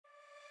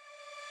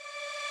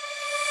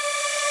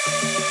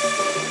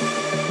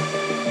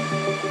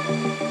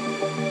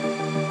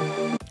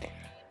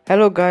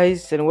Hello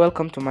guys and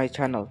welcome to my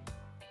channel.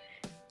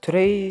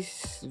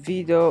 Today's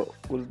video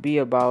will be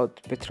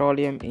about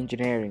petroleum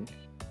engineering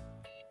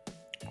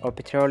or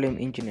petroleum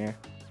engineer.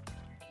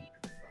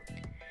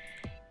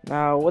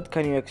 Now what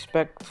can you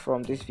expect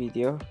from this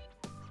video?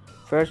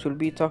 First we'll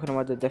be talking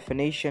about the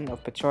definition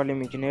of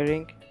petroleum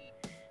engineering,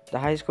 the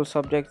high school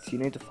subjects you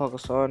need to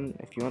focus on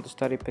if you want to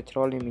study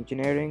petroleum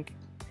engineering,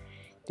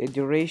 the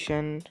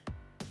duration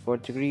for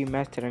degree,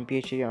 master and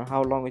PhD and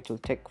how long it will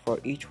take for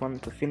each one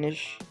to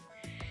finish,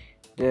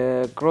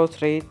 the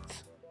growth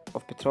rate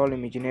of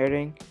petroleum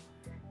engineering,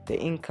 the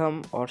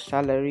income or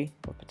salary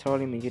of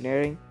petroleum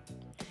engineering,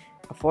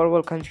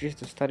 affordable countries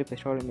to study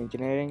petroleum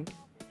engineering,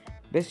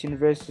 best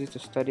universities to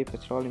study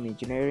petroleum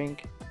engineering,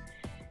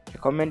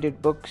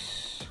 recommended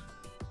books,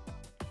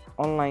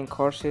 online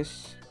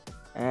courses,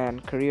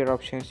 and career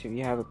options if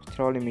you have a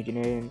petroleum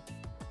engineering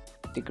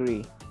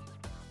degree.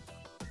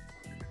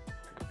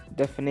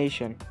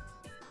 Definition: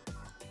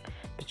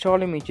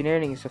 petroleum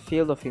engineering is a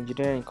field of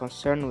engineering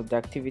concerned with the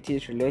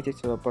activities related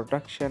to the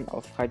production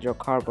of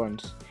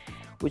hydrocarbons,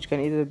 which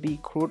can either be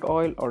crude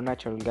oil or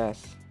natural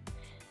gas.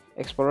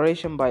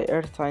 Exploration by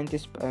earth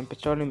scientists and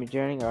petroleum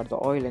engineering are the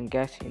oil and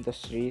gas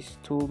industry's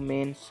two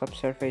main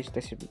subsurface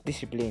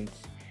disciplines,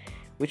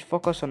 which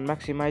focus on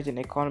maximizing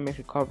economic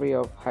recovery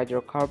of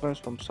hydrocarbons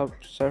from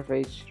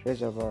subsurface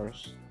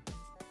reservoirs.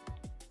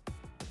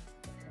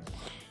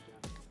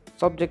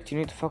 Subjects you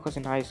need to focus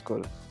in high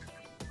school: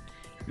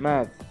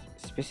 math,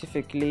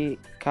 specifically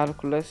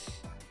calculus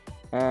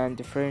and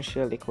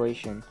differential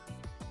equation.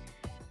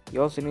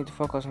 You also need to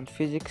focus on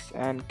physics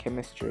and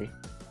chemistry.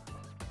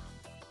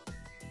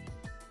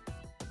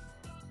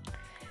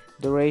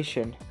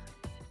 Duration: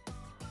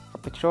 a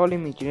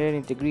petroleum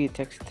engineering degree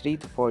takes 3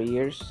 to 4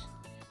 years,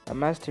 a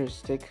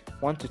master's takes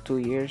 1 to 2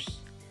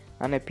 years,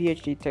 and a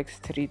PhD takes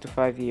 3 to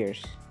 5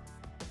 years.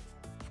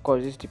 Of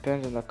course, this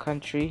depends on the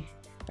country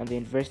and the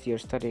university you're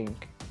studying.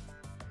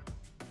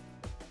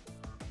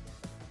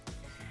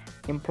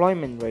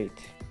 Employment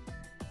rate: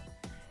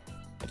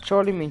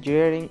 petroleum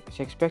engineering is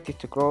expected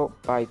to grow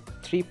by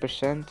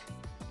 3%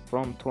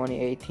 from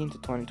 2018 to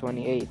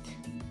 2028.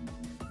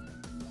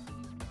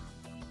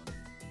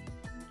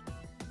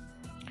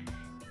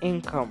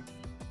 Income: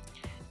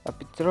 a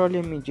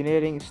petroleum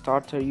engineering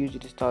starter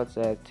usually starts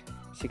at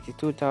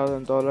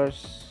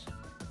 $62,000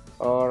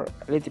 or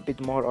a little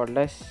bit more or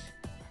less,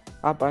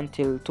 up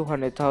until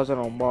 $200,000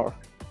 or more.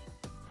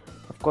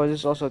 Of course,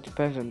 this also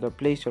depends on the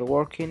place you're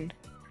working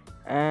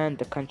and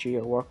the country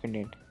you're working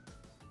in.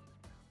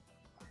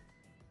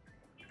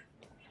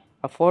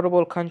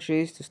 Affordable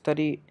countries to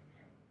study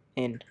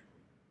in: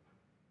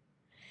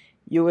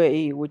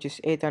 UAE, which is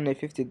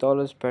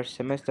 $850 per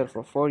semester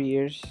for 4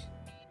 years,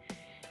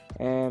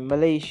 and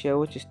Malaysia,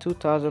 which is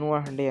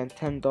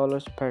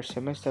 $2,110 per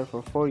semester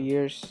for 4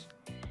 years,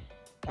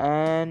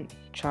 and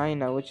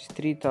China, which is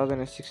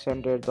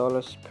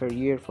 $3,600 per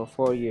year for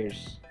 4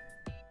 years.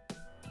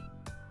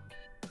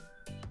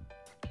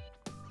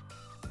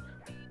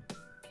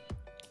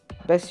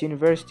 Best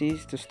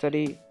universities to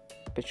study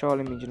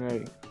petroleum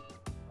engineering: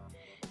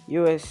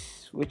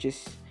 US, which is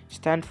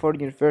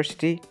Stanford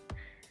University,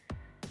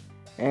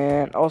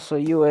 and also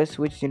US,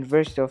 which is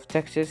University of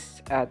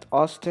Texas at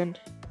Austin,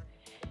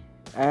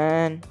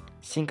 and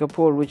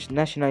Singapore, which is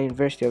National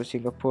University of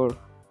Singapore.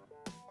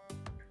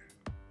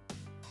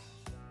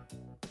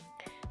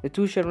 The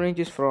tuition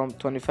ranges from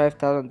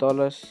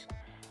 $25,000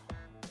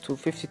 to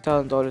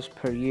 $50,000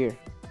 per year.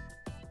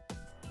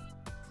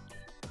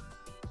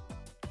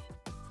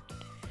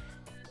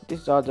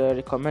 These are the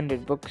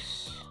recommended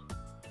books.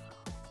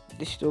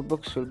 These two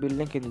books will be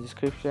linked in the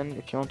description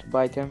if you want to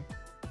buy them.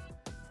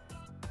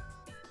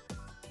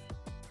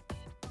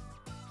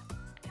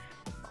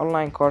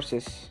 Online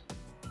courses: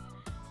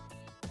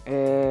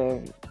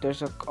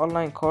 there's an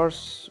online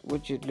course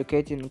which is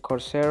located in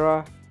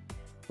Coursera,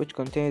 which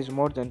contains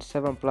more than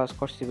 7+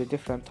 courses with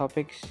different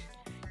topics.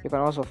 You can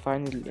also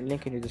find the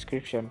link in the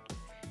description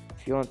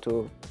if you want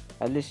to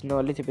at least know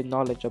a little bit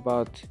knowledge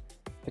about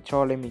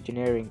petroleum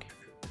engineering.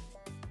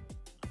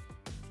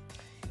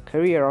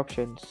 Career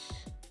options: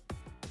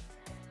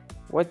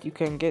 what you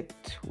can get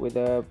with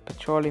a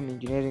petroleum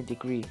engineering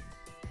degree: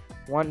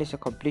 one is a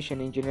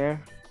completion engineer,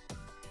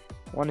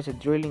 one is a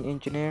drilling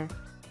engineer,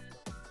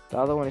 the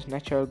other one is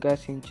natural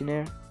gas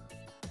engineer,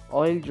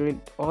 oil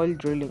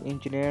drilling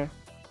engineer,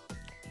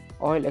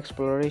 oil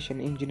exploration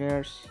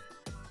engineers,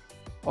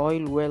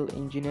 oil well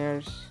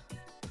engineers,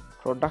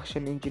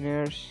 production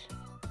engineers,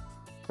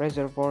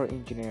 reservoir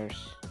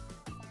engineers.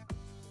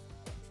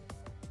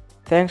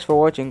 Thanks for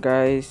watching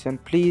guys, and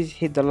please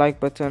hit the like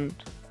button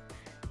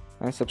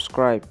and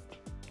subscribe.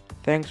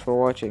 Thanks for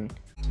watching.